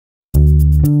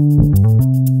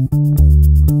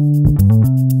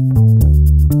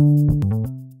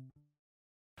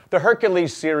The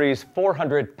Hercules Series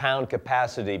 400-pound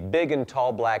capacity big and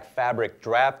tall black fabric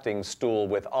drafting stool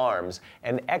with arms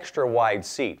and extra wide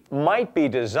seat might be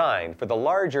designed for the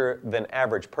larger than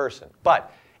average person,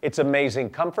 but its amazing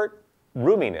comfort,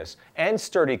 roominess, and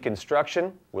sturdy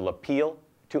construction will appeal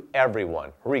to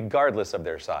everyone, regardless of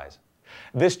their size.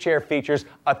 This chair features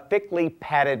a thickly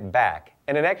padded back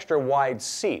and an extra wide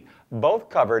seat, both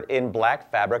covered in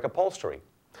black fabric upholstery.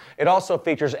 It also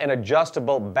features an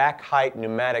adjustable back height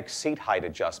pneumatic seat height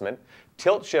adjustment,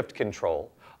 tilt shift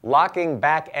control, locking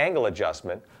back angle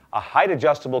adjustment, a height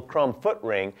adjustable chrome foot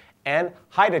ring, and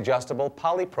height adjustable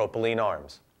polypropylene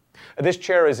arms. This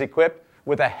chair is equipped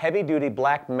with a heavy-duty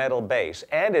black metal base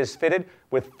and is fitted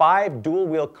with 5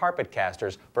 dual-wheel carpet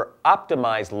casters for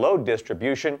optimized load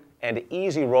distribution and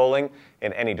easy rolling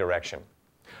in any direction.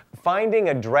 Finding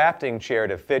a drafting chair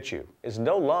to fit you is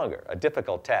no longer a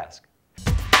difficult task.